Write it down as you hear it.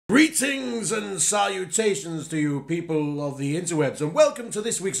Greetings and salutations to you people of the interwebs, and welcome to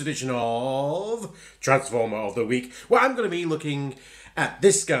this week's edition of Transformer of the Week, where I'm going to be looking at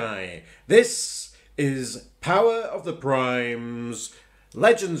this guy. This is Power of the Primes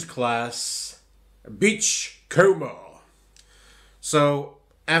Legends Class Beachcomber. So,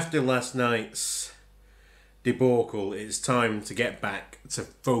 after last night's debacle, it's time to get back to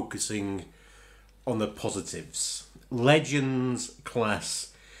focusing on the positives. Legends Class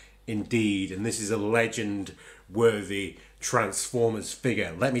indeed, and this is a legend-worthy Transformers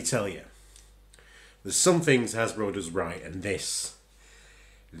figure. Let me tell you, there's some things Hasbro does right, and this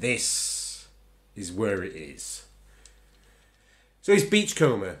is where it is. So he's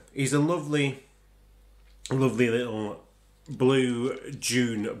Beachcomber. He's a lovely little blue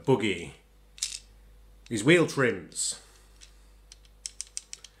June buggy. His wheel trims,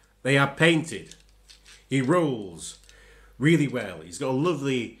 they are painted. He rolls really well. He's got a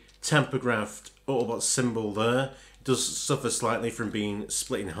lovely tamper-graphed Autobot symbol there. It does suffer slightly from being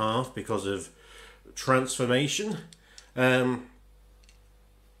split in half because of transformation. There's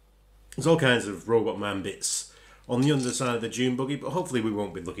all kinds of Robot Man bits on the underside of the June buggy, but hopefully we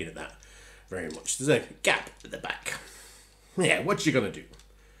won't be looking at that very much. There's a gap at the back. Yeah, what you gonna do?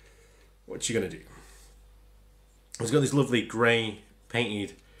 What you gonna do? He's got this lovely grey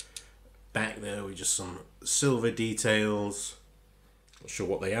painted back there with just some silver details. Not sure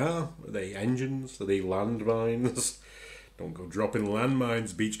what they are. Are they engines? Are they landmines? Don't go dropping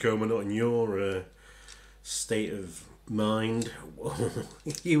landmines, Beachcomber, not in your state of mind.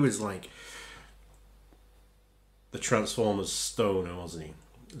 He was like the Transformers stoner, wasn't he?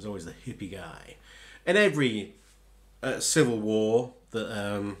 He was always the hippie guy. And every civil war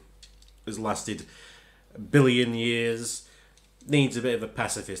that has lasted a billion years needs a bit of a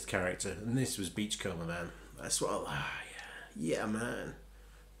pacifist character, and this was Beachcomber, man. That's what yeah, man.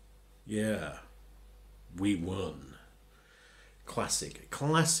 Yeah. We won. Classic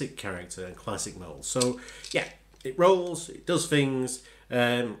character and classic mold. So, yeah, it rolls, it does things.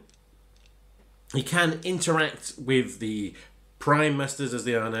 You can interact with the Prime Masters as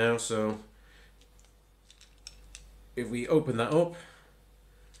they are now, so if we open that up,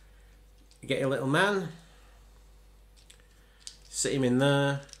 you get your little man. Sit him in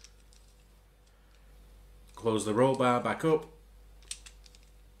there. Close the roll bar back up.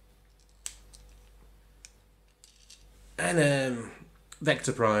 And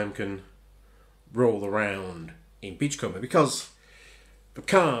Vector Prime can roll around in Beachcomber, because the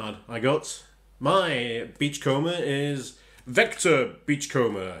card I got, my Beachcomber is Vector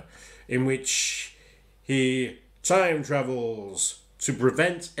Beachcomber, in which he time travels to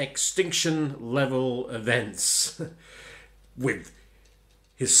prevent extinction level events with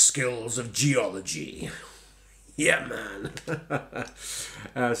his skills of geology. Yeah, man.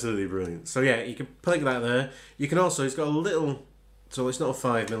 Absolutely brilliant. So yeah, you can click that there. You can also, it's got a little, so it's not a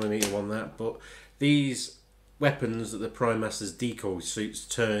 5mm one, that, but these weapons that the Prime Master's decoy suits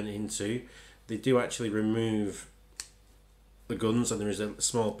turn into, they do actually remove the guns, and there is a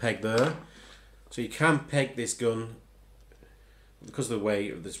small peg there. So you can peg this gun, because of the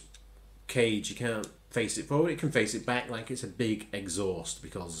weight of this cage, you can't face it forward. It can face it back like it's a big exhaust,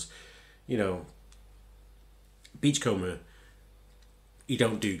 because, you know, Beachcomber, he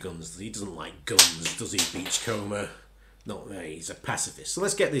don't do guns. He doesn't like guns, does he, Beachcomber? Not there. He's a pacifist. So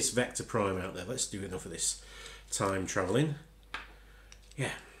let's get this Vector Prime out there. Let's do enough of this time travelling.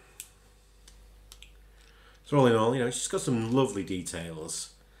 Yeah. So all in all, you know, it's just got some lovely details.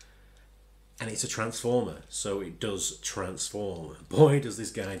 And it's a Transformer, so it does transform. Boy, does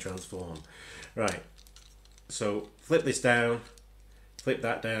this guy transform. Right. So flip this down. Flip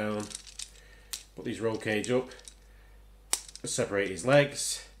that down. Put his roll cage up. Separate his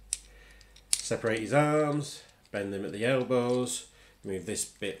legs. Separate his arms. Bend them at the elbows. Move this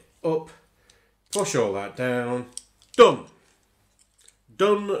bit up. Push all that down. Done.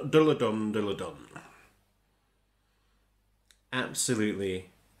 Done, dulla done, dulla done. Absolutely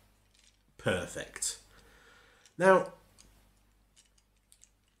perfect. Now,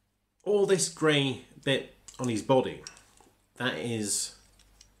 all this grey bit on his body, that is,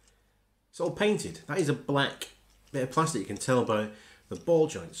 it's all painted. That is a black bit of plastic. You can tell by the ball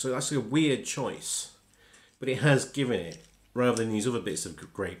joint. So that's a weird choice. But it has given it, rather than these other bits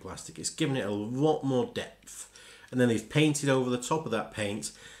of grey plastic, it's given it a lot more depth. And then they've painted over the top of that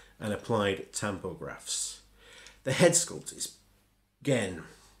paint and applied tampographs. The head sculpt is, again,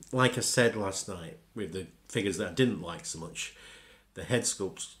 like I said last night with the figures that I didn't like so much, the head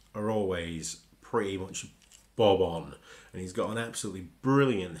sculpts are always pretty much bob on. And he's got an absolutely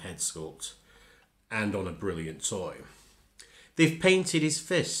brilliant head sculpt and on a brilliant toy. they've painted his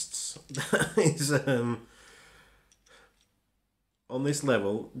fists. That is, on this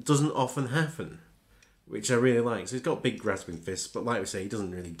level, doesn't often happen, which I really like. So he's got big grasping fists, but like we say, he doesn't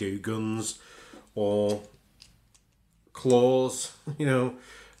really do guns or claws, you know,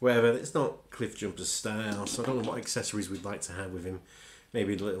 whatever. It's not Cliff Jumper's style, so I don't know what accessories we'd like to have with him.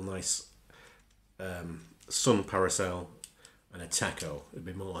 Maybe a little nice sun parasol and a taco. It'd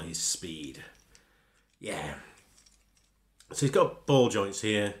be more his speed. Yeah. So he's got ball joints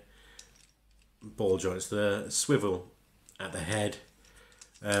here, ball joints there, swivel at the head.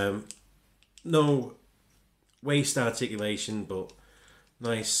 No waist articulation, but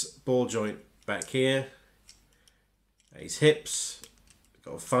nice ball joint back here. At his hips,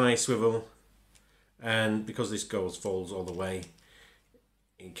 got a thigh swivel, and because this folds all the way,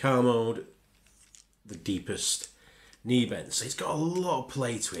 in car mode, the deepest knee bend. So he's got a lot of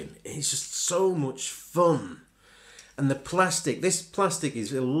play to him. It's just so much fun. And the plastic, this plastic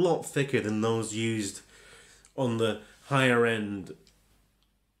is a lot thicker than those used on the higher end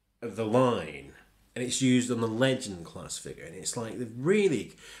of the line. And it's used on the Legend class figure. And it's like they're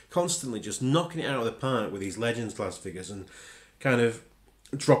really constantly just knocking it out of the park with these Legends class figures and kind of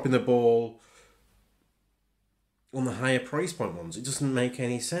dropping the ball on the higher price point ones. It doesn't make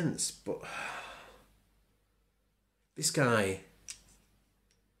any sense. But this guy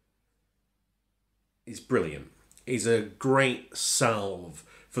is brilliant. He's a great salve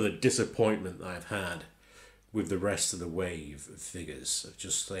for the disappointment that I've had with the rest of the wave of figures. Of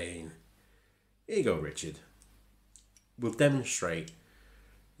just saying, here you go, Richard. We'll demonstrate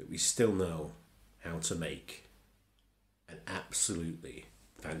that we still know how to make an absolutely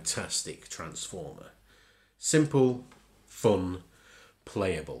fantastic Transformer. Simple, fun,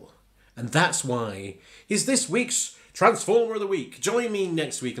 playable. And that's why he's this week's Transformer of the Week. Join me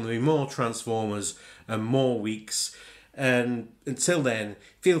next week and there'll be more Transformers and more weeks. And until then,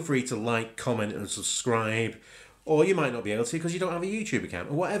 feel free to like, comment and subscribe. Or you might not be able to because you don't have a YouTube account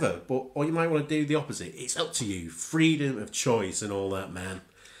or whatever. Or you might want to do the opposite. It's up to you. Freedom of choice and all that, man.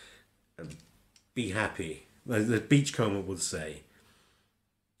 And be happy. The Beachcomber would say.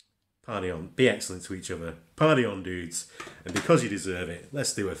 Party on. Be excellent to each other. Party on, dudes. And because you deserve it,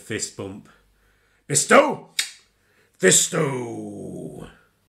 let's do a fist bump. Fisto! Fisto!